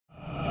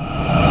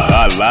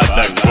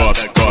Balada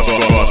Gospel.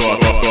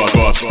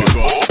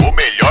 O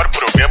melhor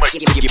programa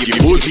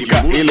de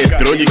música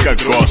eletrônica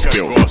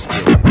gospel.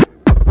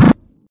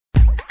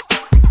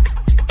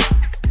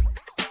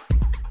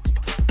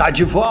 Tá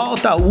de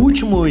volta, o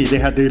último e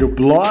derradeiro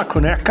bloco,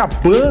 né?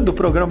 Acabando o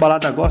programa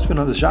Balada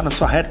Gospel, já na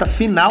sua reta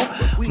final,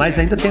 mas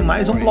ainda tem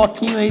mais um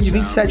bloquinho aí de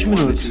 27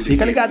 minutos.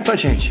 Fica ligado com a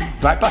gente,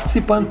 vai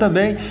participando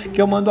também,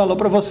 que eu mando um alô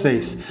pra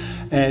vocês.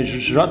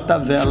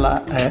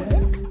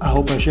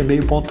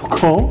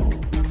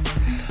 jvela@gmail.com,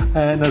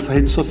 nas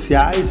redes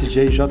sociais,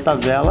 DJ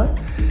Jvela,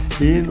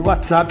 e no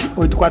WhatsApp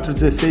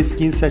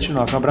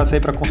 8416-1579. Um abraço aí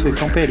pra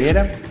Conceição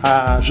Pereira,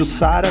 a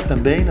Jussara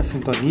também na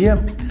sintonia,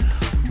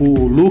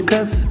 o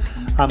Lucas,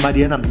 a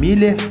Mariana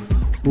Miller,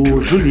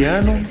 o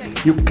Juliano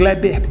e o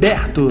Kleber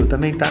Berto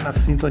também tá na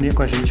sintonia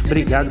com a gente.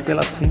 Obrigado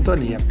pela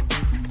sintonia.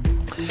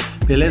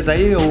 Beleza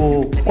aí,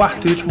 o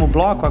quarto e último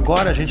bloco.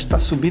 Agora a gente tá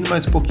subindo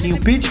mais um pouquinho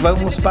o pitch.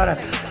 Vamos para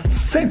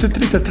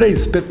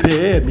 133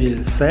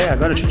 ppm.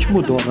 Agora a gente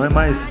mudou, não é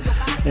mais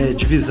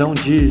divisão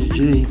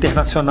de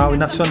internacional e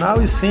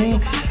nacional, e sim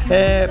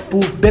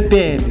por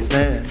BPMs,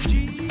 né?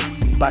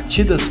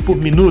 Batidas por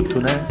minuto,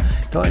 né?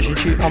 Então a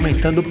gente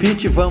aumentando o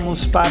pitch,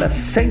 vamos para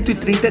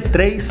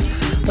 133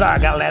 para a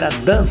galera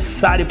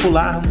dançar e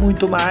pular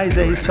muito mais.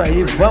 É isso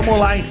aí, vamos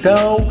lá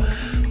então,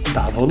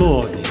 dá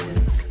volume.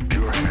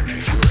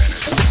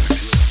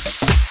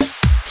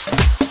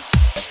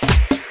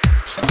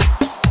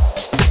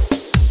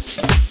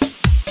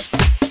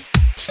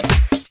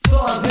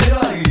 Só as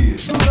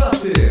melhores do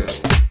gospel.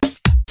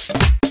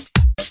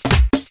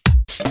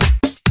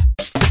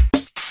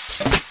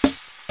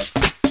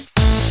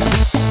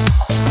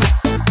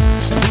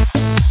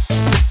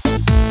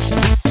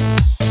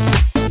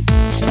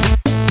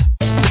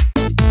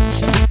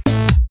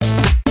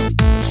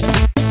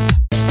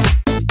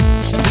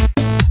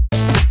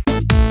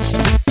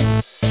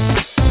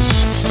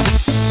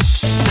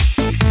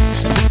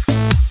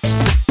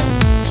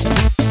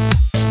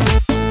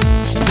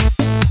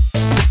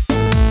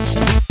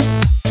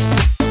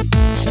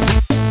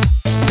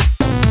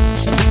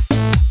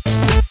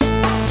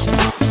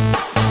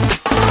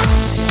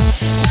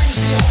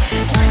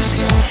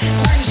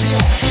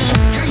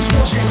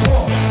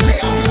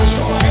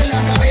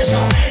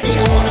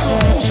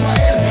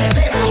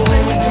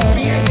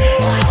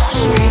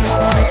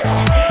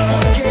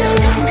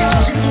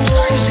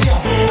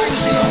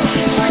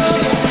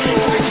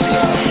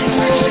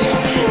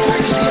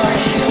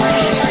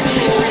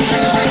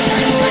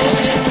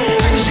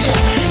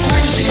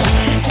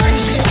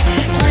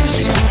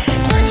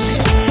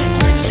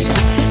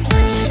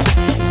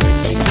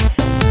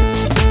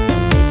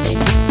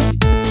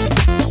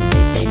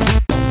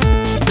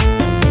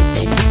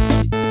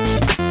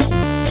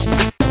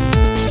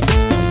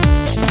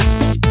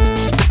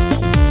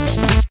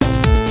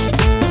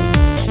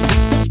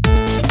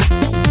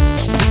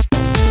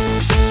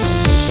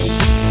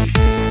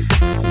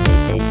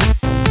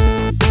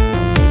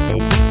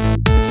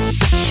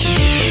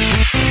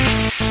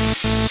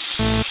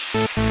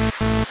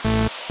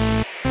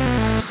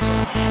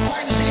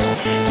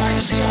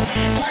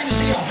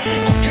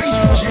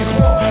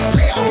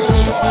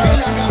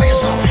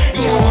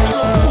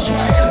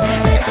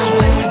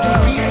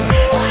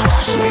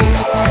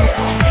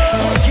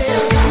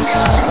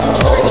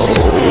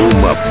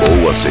 Uma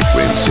boa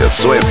sequência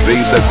só é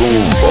feita com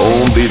um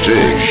bom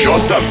DJ.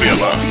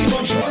 Jvela.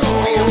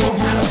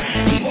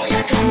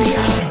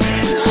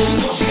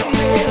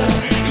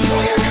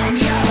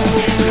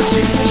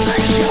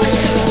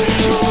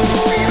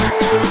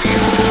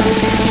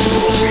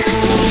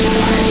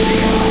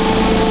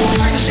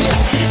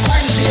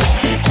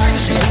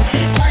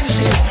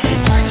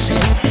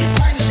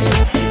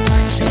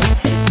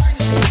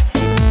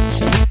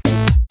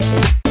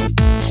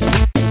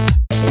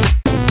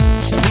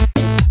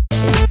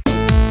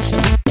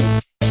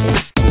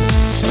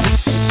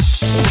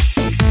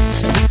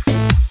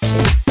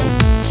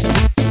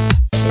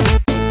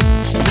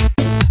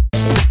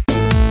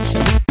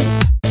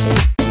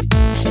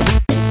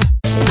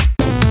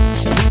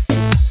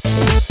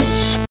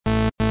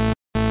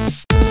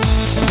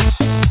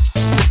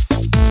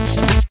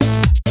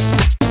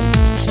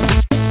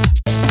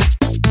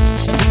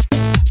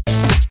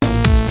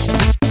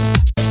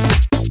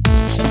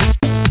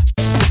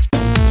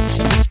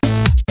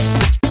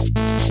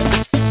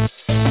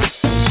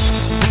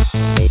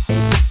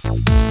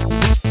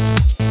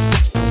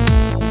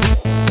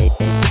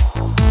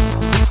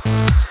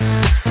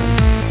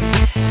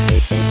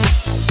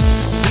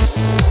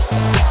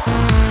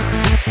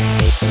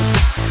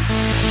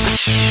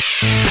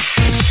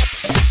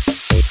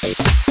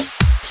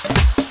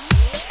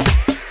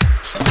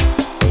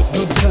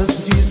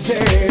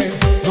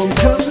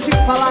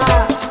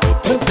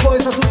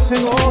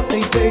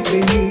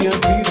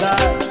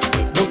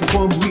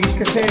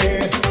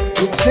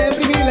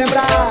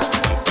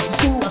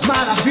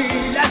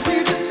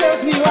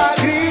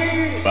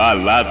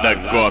 Balada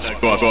Gospel.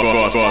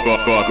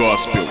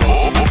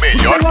 O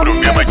melhor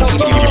programa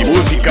de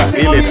música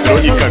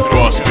eletrônica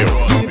gospel.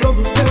 Livrou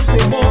dos teus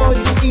temores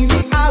e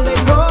me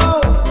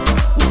alegrou.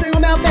 O Senhor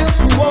me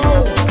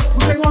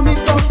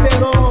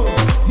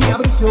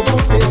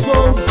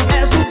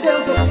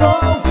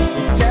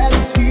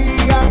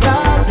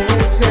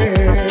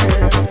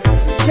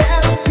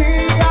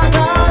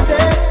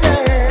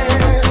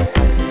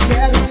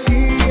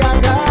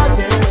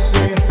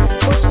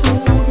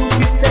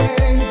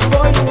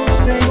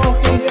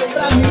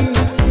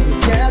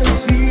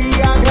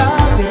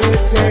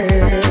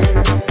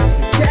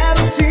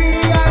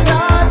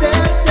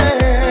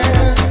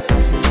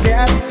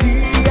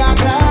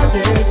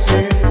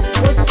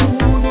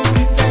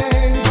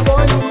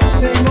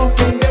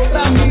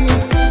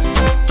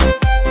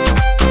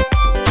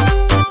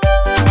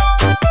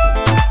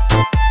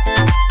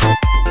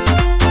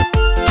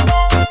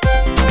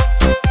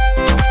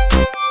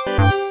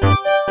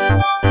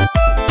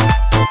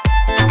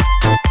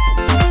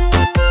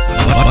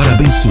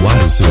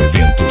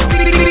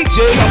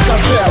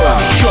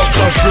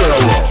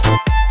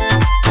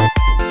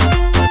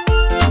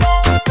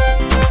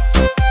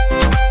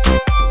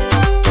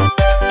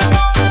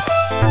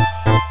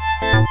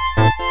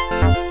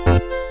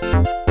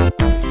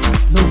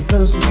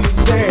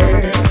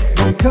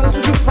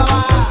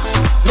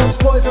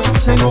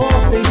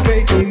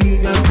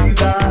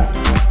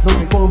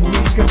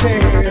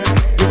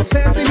Eu vou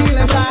sempre me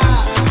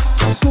lembrar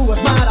de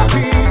suas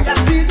maravilhas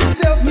e de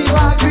seus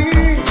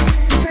milagres.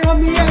 O Senhor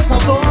me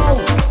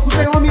exaltou, o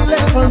Senhor me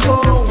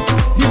levantou,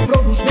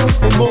 livrou dos meus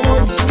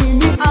temores e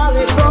me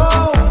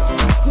alegrou.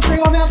 O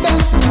Senhor me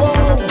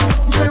abençoou,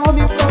 o Senhor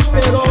me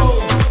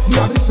prosperou, me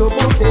abriu seu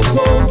bom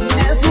tesouro.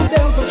 És o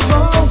Deus eu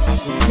sou.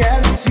 Eu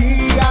quero te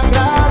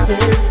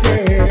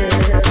agradecer,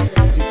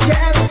 eu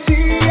quero te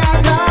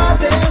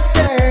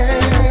agradecer,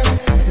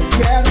 eu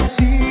quero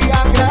te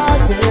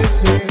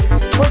agradecer,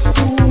 pois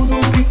tudo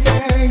que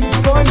tenho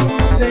foi o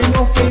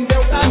Senhor quem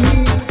deu pra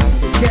mim.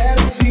 Eu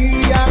quero te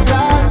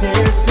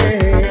agradecer,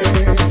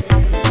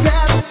 eu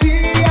quero te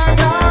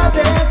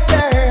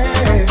agradecer,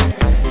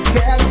 eu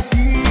quero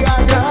te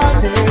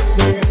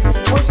agradecer,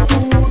 pois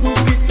tudo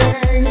que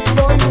tenho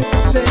foi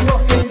o Senhor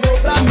quem deu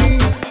pra mim.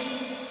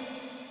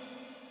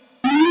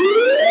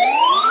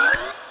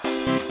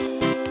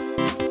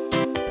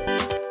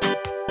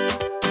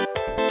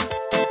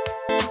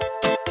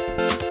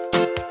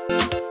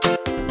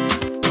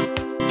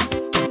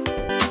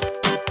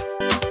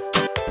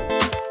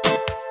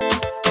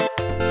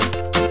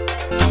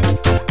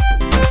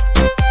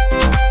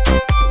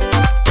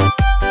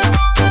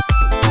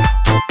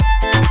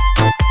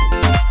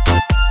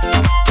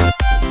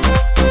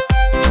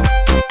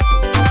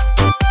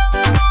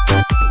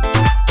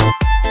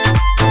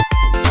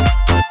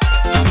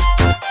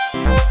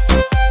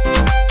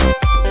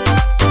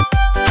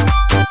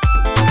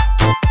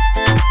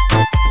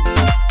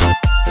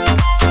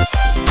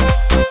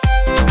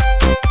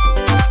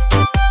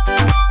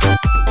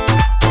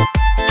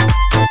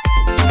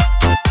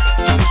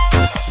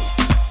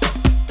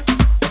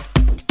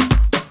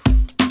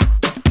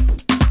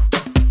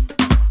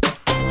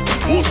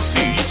 Você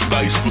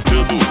está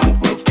escutando o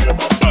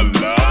programa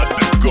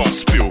Balada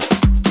Gospel.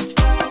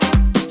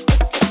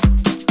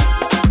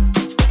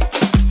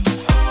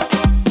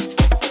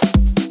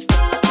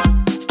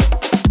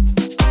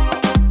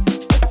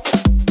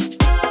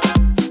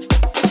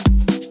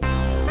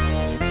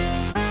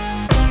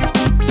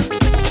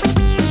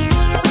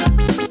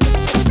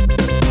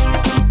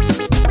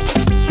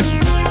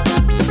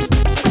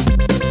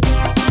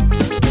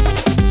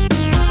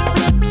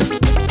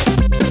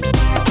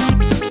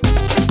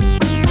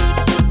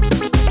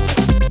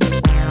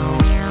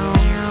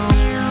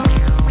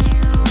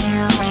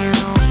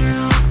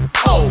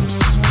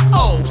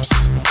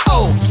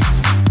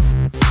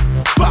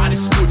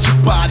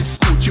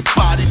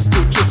 Para,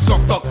 escute, o som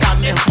toca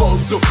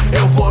nervoso.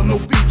 Eu vou no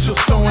beat, o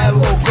som é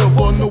louco. Eu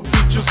vou no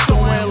beat, o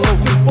som é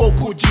louco. Um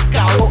pouco de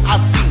calor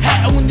assim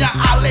reúne a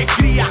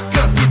alegria.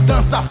 Canta e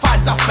dança,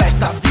 faz a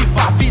festa.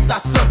 Viva a vida,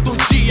 santo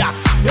dia.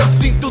 Eu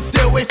sinto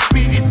teu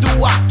espírito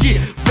aqui.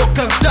 Vou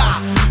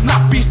cantar na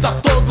pista,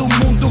 todo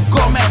mundo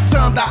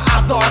começando a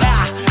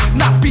adorar.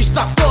 Na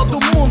pista, todo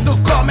mundo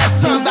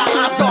começando a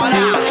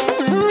adorar.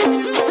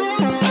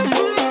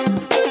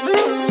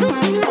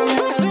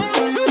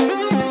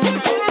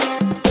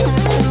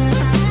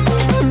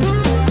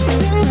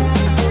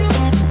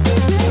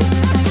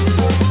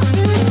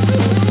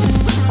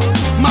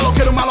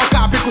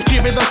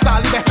 Vem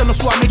dançar, libertando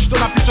sua mente. Tô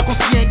na pista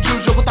consciente, o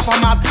jogo tá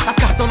formado. As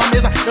cartas tão na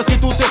mesa, eu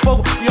sinto o teu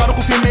fogo e oro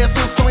com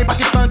firmeza. O som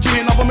impactante,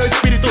 renova o meu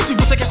espírito. Se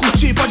você quer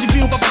curtir, pode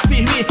vir um papo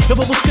firme. Eu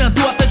vou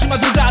buscando até de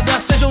madrugada.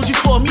 Seja onde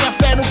for, minha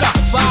fé nunca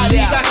falha. Se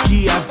liga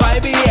aqui, a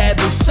vibe é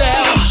do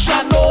céu. Enche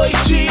a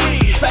noite,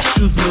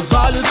 fecho os meus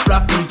olhos pra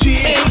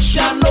pedir. Enche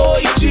a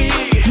noite,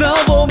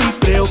 não vou me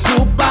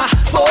preocupar,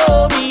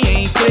 vou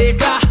me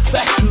entregar.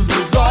 Fecho os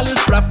meus olhos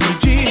pra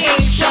pedir.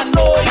 Enche a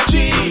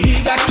noite, se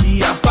liga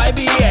aqui, a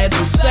vibe é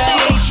do céu.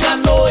 Enche a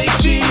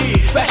noite,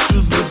 fecho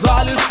os meus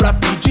olhos pra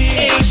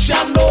pedir. Enche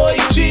a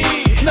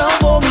noite, não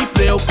vou me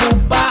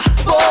preocupar,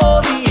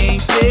 vou me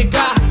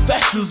entregar.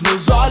 Fecho os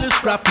meus olhos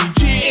pra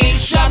pedir.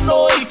 Enche a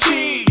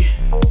noite.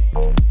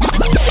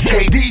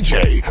 Hey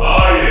DJ,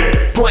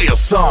 play a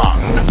song.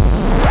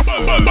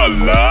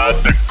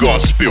 Balada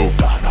Gospel.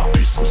 Tá na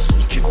pista, som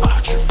que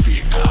bate e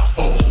fica.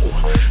 Oh,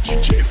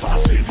 DJ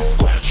fazendo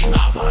squat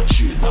na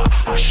batida.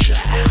 Axé.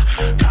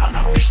 Tá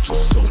na pista,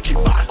 som que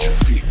bate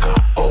e fica.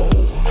 Oh,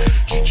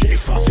 DJ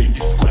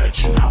fazendo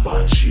squat na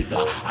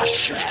batida.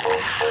 Axé.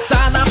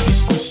 Tá na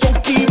pista, o som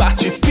que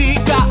bate e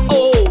fica.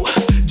 Oh,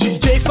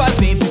 DJ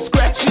fazendo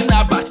scratch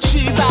na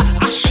batida.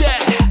 Axé.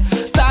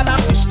 Tá na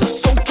pista,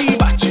 som que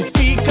bate e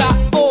fica.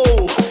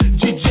 Oh,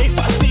 DJ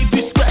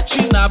fazendo scratch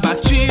na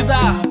batida.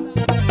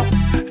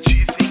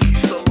 Dizem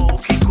que sou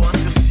louco e quando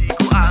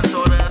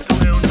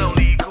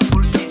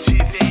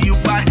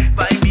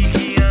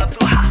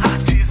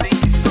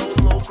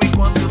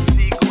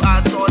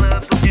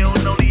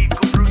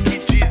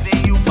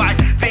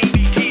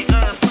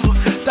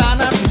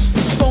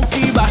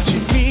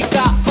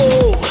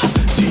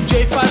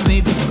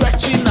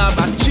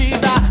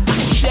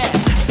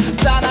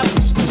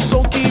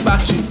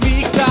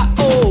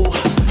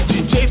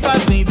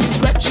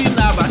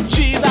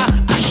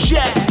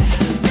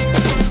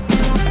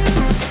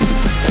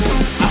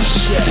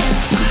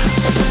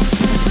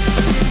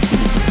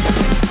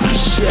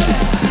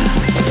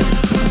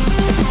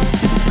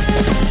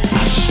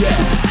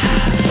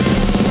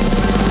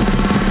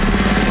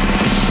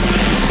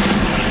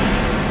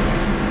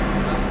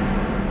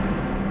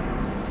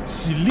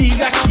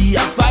que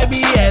a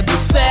vibe é do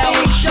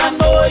céu. Enche a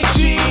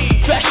noite,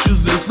 fecho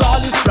os meus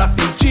olhos pra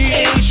pedir.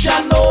 Enche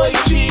a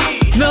noite,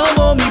 não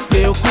vou me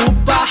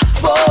preocupar,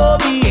 vou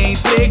me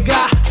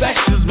entregar.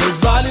 Fecho os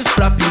meus olhos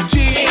pra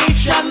pedir.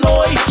 Enche a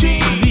noite,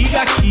 se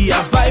liga que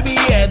a vibe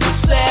é do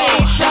céu.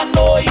 Enche a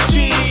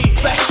noite,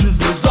 fecho os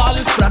meus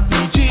olhos pra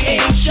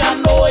pedir. Enche a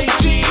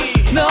noite,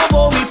 não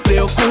vou me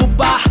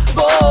preocupar,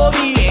 vou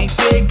me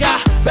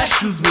entregar.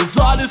 Fecho os meus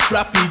olhos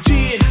pra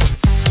pedir.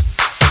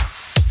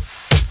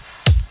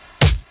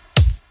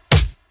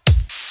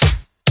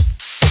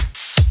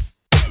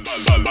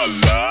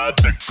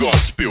 Balada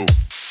Gospel. Gospel.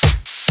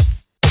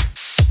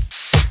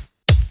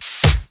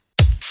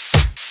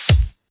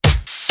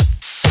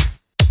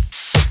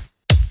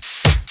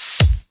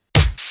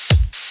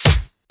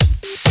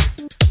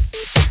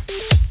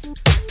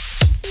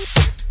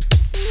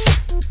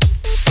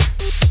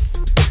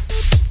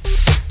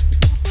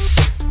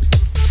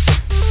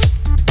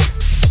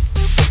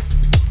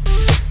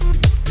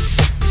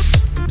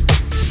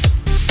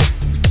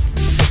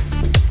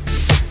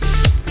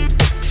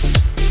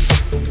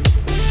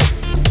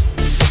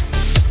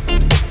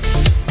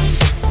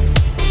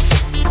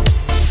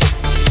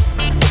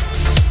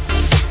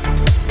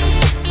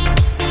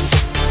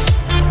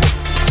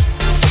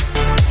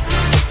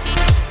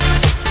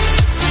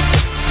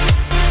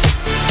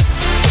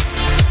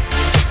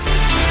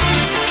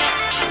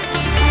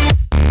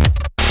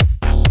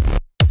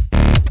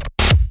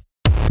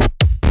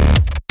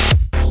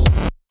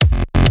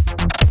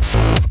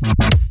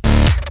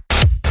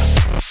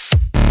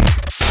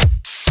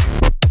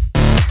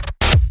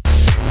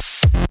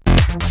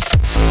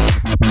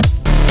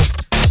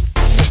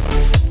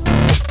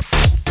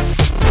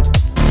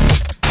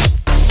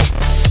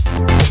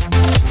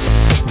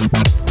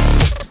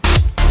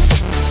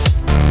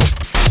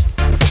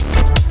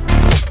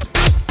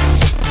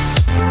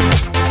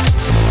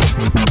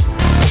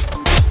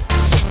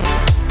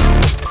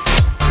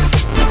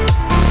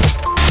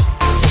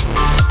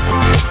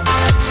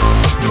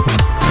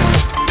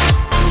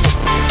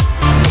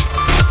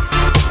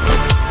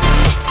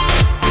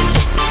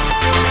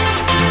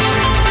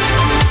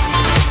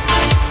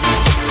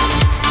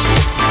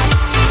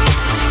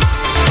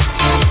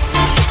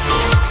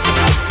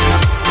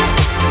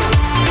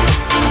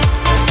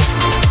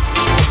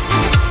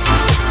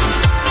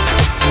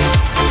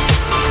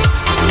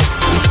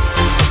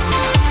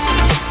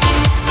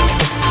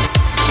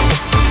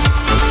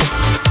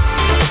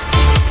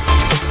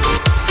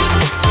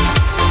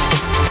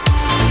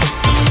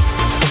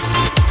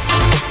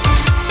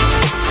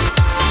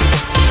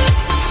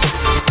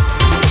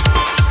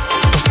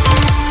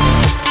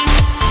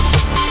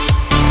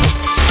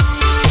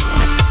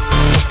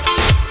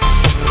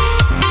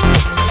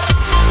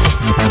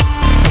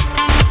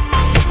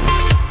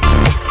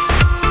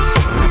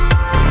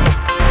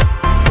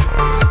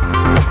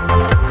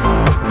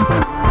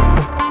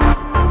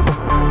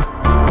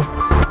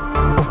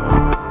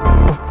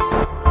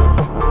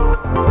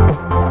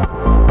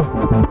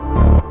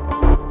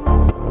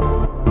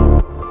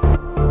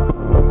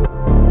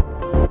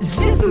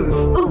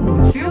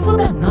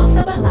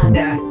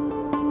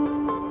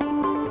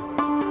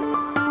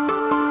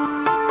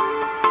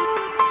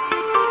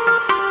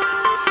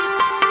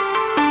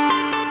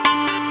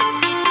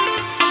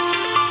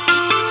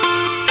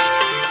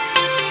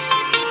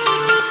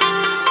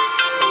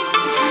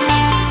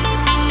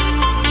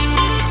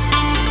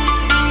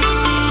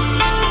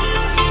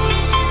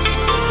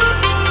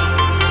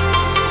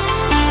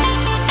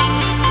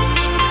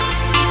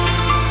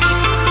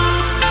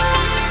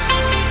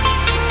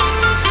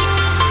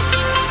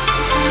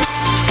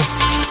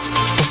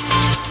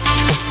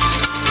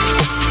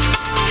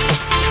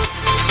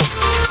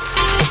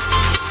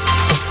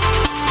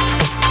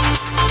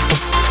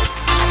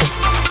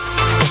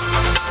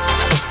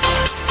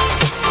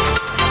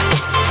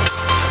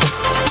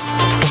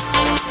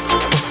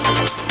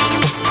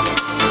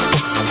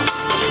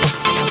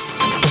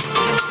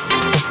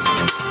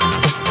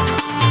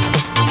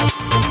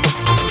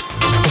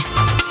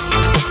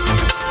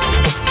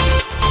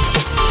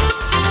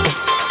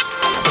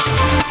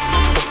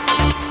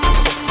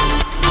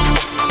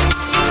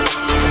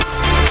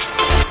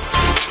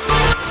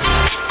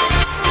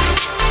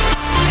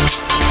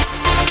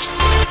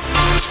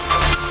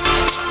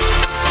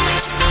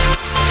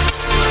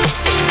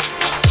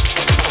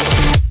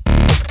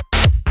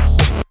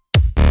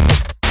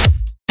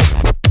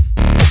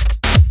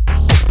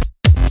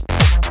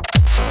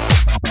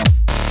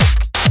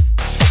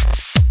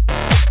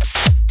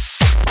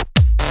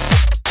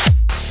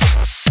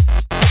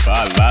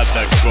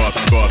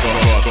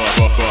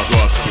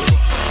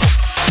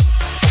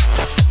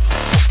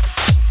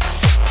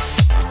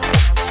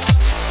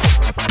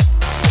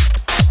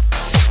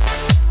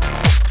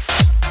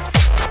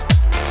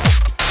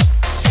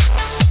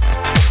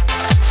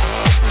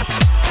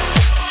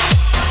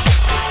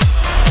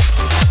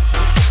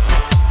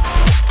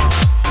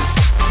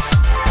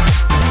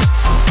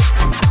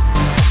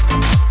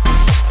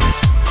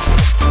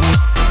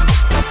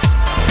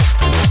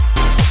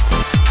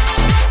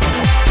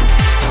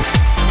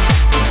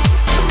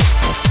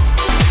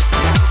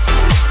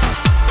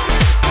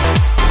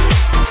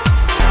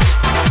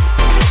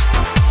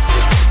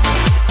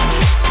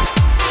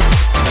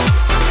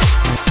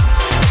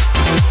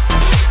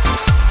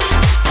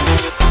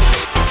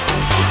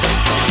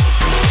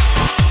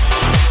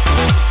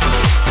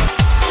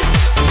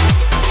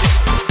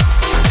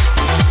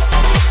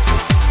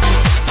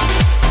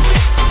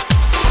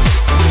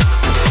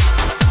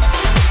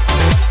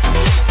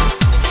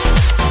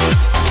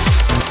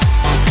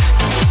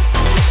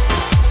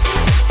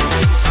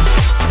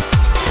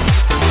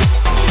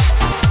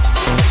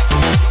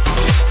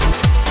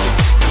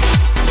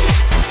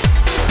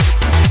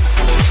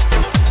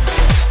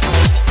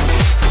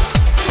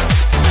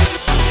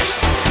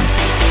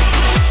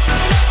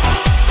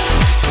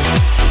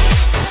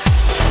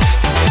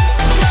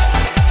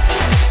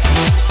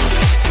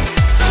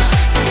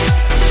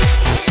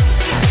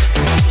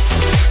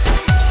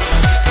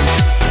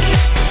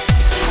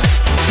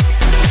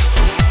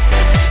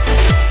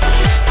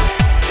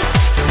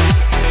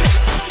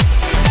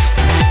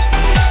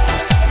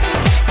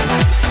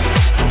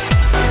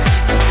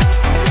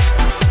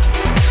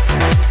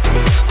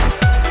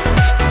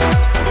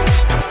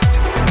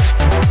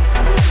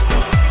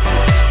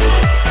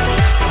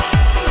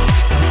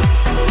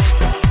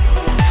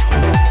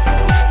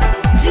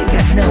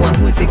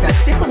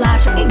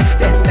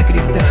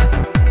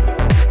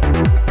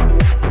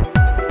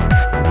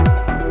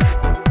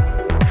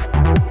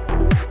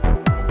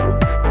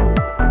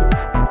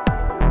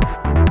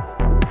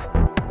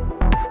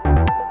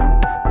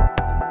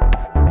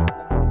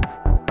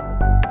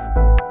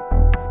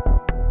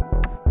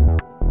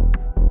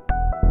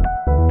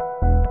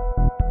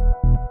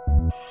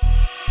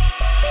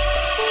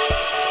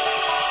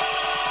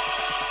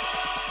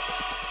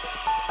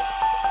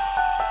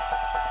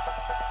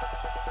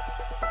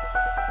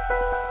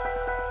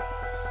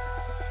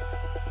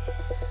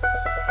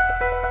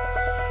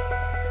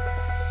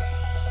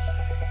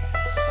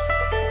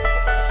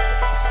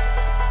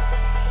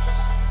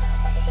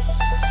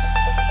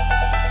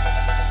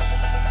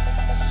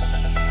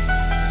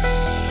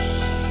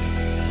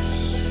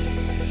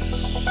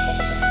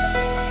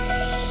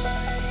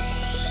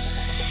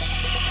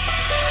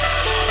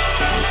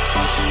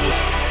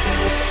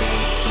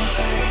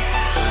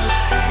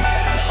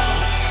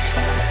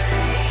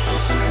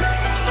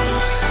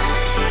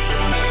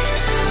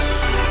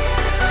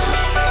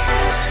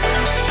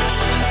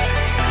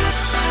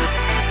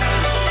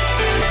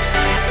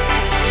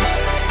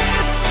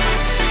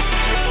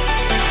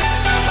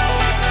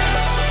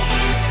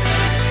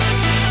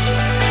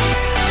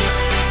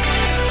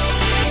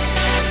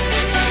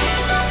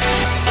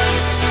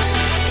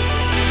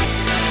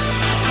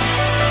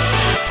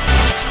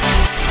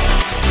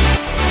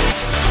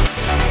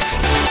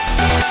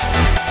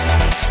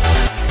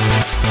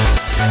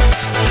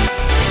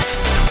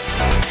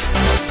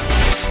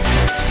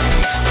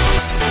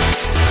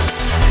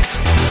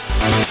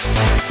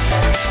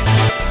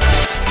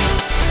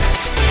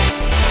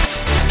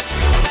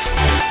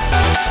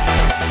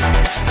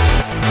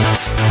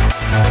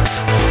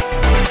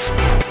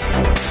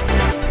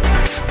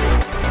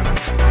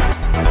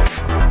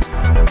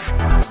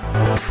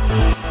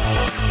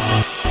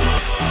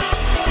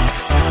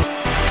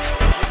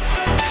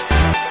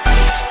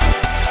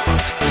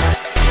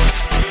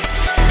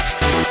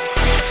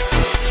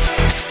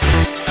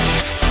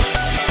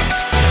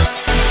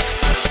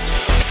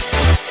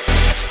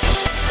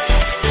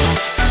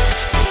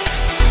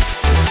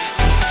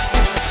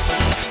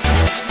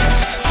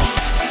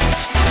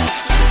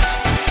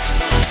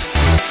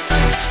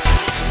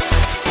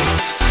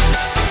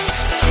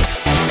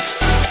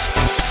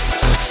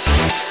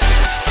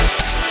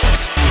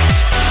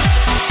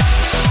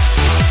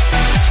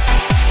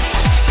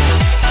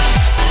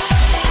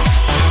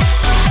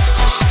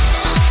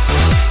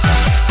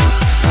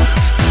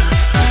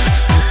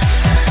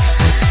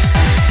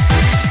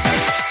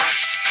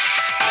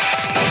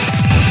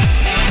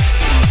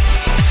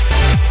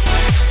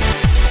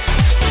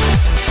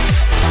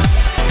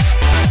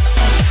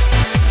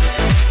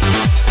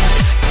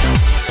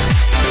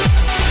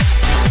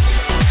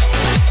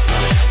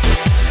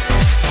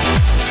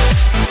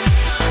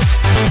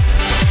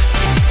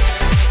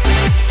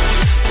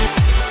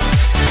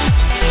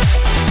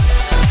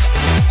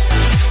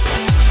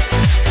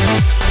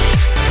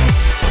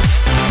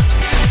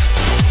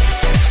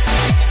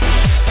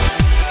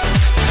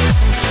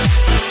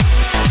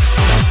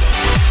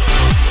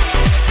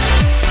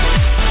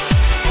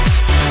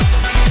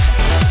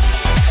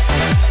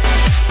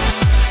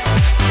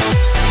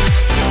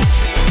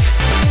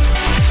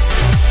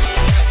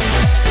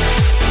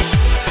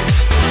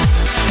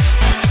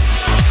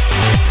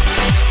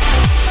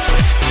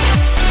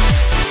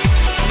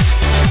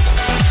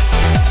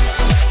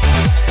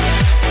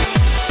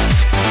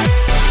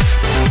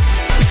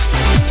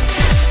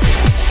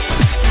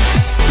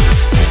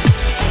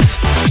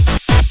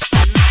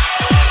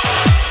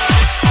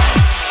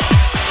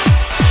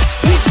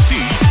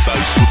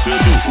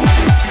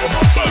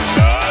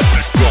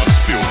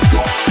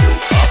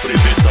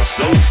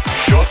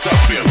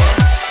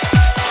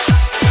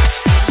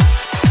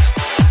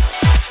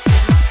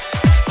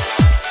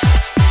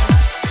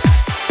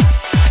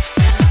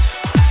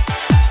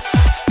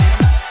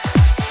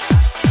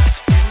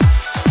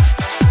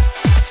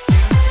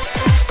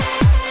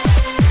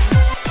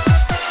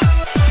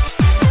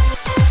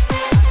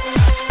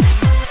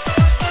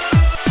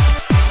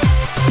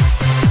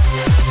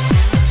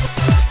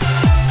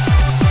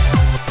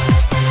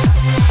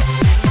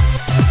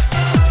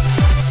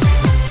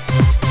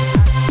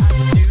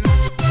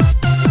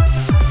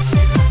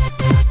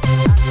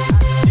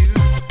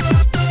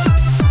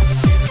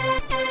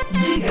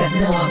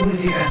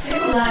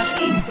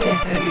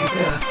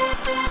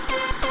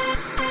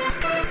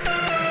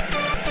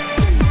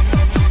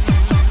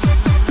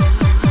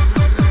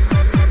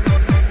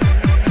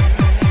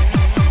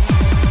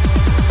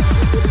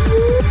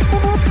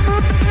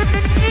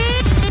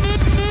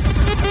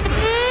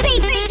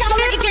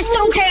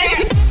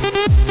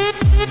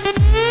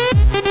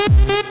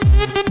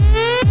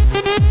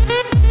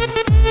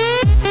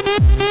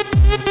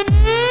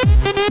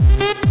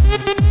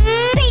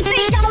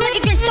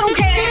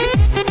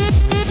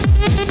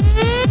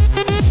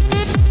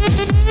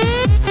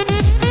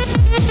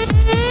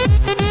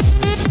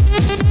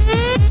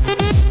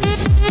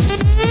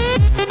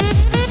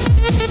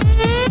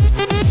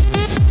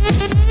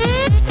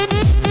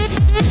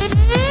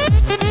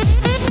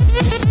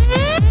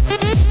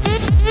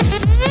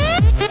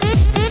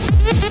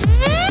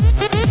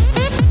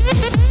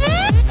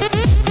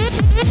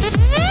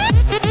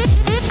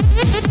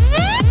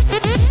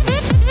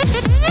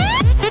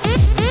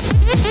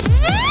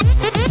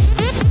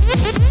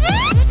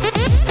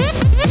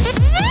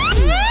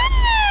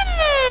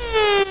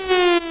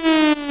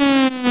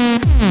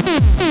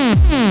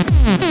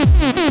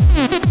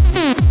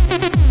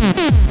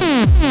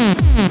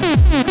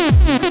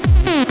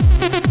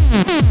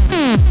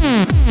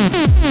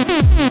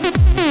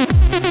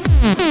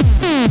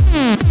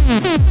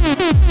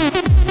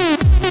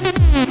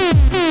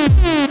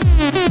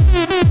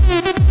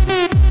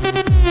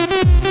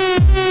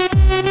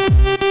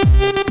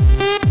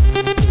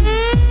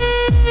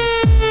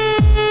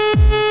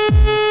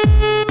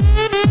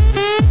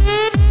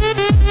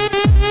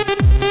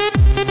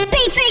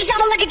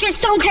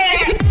 don't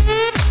care.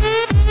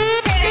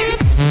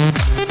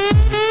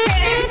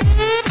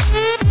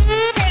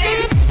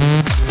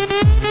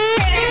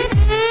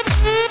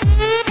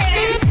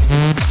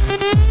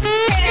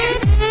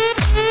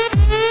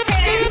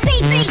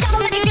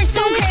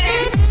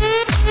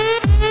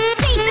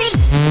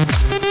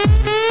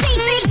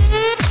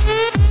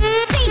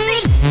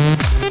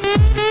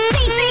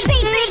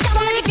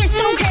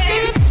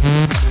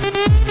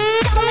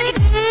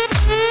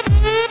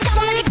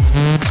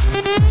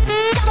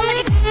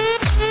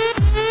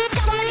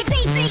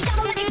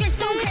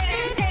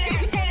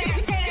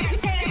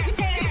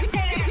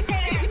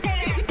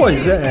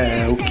 Pois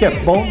é, o que é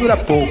bom dura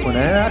pouco,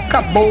 né?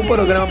 Acabou o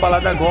programa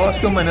Balada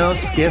Gospel, mas não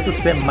se esqueça,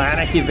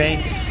 semana que vem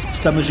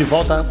estamos de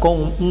volta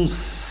com um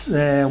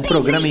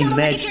programa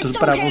inédito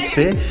para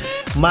você.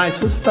 Mas se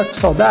você está com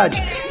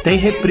saudade, tem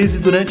reprise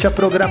durante a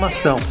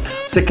programação.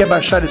 Você quer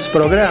baixar esse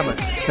programa?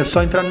 É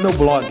só entrar no meu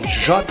blog,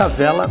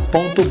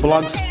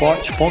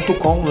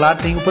 jvela.blogspot.com. Lá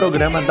tem o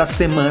programa da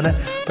semana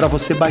para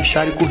você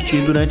baixar e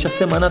curtir durante a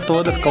semana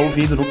toda, ficar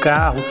ouvindo no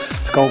carro,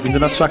 ficar ouvindo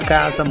na sua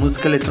casa,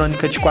 música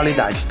eletrônica de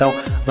qualidade. Então,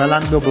 vai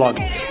lá no meu blog,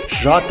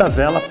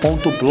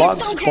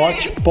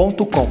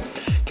 jvela.blogspot.com.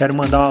 Quero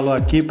mandar um alô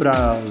aqui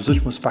para os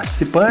últimos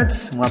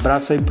participantes. Um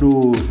abraço aí para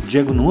o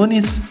Diego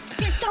Nunes,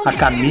 a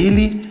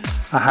Camille,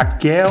 a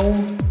Raquel,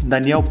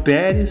 Daniel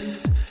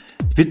Pérez,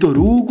 Vitor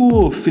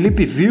Hugo,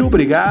 Felipe Vil,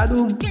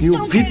 obrigado. E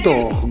o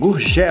Vitor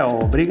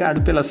Gurgel,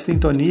 obrigado pela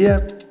sintonia.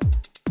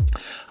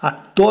 A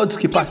todos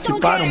que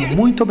participaram,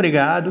 muito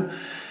obrigado.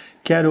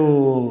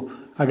 Quero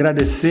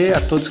agradecer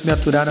a todos que me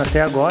aturaram até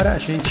agora. A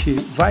gente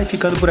vai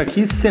ficando por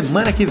aqui.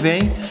 Semana que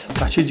vem, a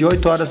partir de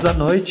 8 horas da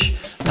noite,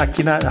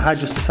 aqui na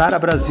Rádio Sara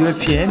Brasil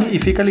FM. E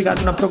fica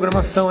ligado na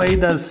programação aí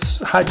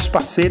das rádios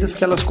parceiras,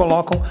 que elas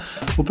colocam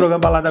o programa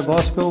Balada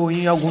Gospel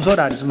em alguns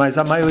horários, mas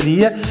a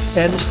maioria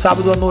é no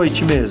sábado à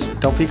noite mesmo.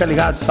 Então fica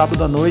ligado,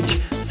 sábado à noite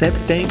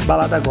sempre tem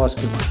Balada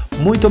Gospel.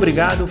 Muito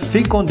obrigado,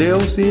 fique com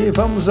Deus e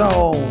vamos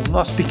ao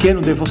nosso pequeno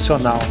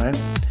devocional, né?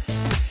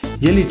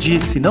 E ele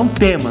disse, não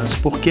temas,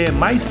 porque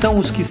mais são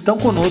os que estão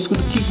conosco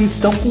do que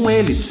estão com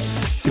eles.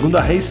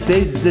 2 Reis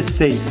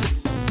 6,16.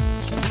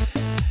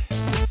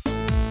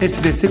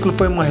 Esse versículo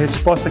foi uma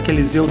resposta que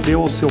Eliseu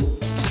deu ao seu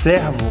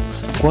servo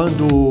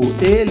quando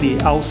ele,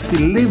 ao se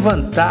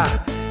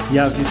levantar e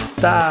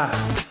avistar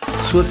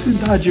sua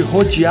cidade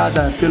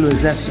rodeada pelo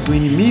exército do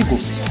inimigo,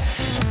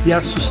 e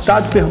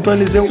assustado perguntou a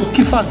Eliseu o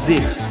que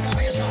fazer.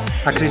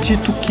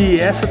 Acredito que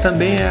essa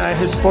também é a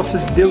resposta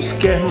que Deus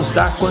quer nos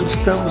dar quando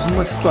estamos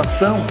numa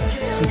situação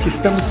em que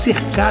estamos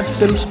cercados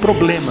pelos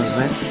problemas,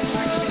 né?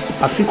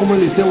 Assim como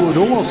Eliseu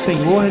orou ao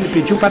Senhor, ele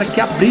pediu para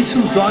que abrisse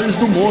os olhos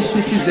do moço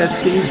e fizesse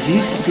que ele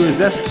visse que o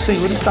exército do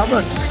Senhor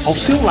estava ao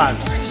seu lado.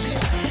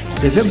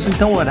 Devemos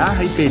então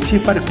orar e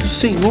pedir para que o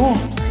Senhor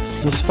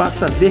nos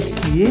faça ver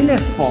que Ele é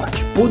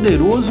forte,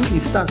 poderoso e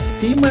está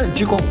acima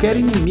de qualquer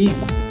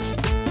inimigo.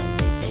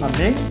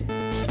 Amém?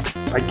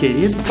 Pai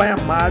querido, Pai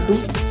amado,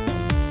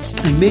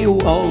 em meio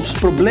aos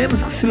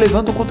problemas que se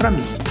levantam contra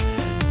mim,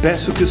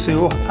 peço que o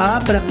Senhor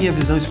abra a minha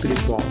visão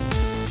espiritual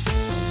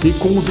e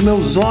com os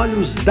meus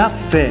olhos da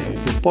fé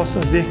eu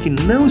possa ver que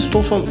não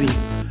estou sozinho,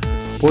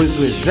 pois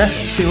o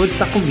exército do Senhor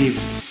está comigo.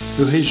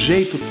 Eu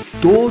rejeito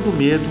todo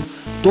medo,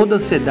 toda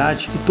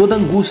ansiedade e toda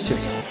angústia.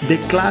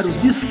 Declaro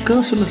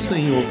descanso no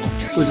Senhor,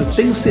 pois eu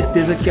tenho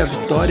certeza que a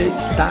vitória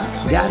está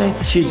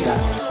garantida.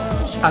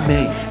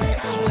 Amém.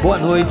 Boa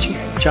noite,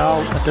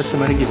 tchau, até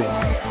semana que vem.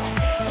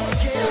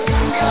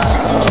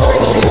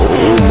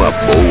 Uma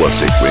boa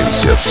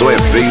sequência só é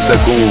feita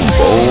com um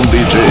bom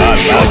DJ.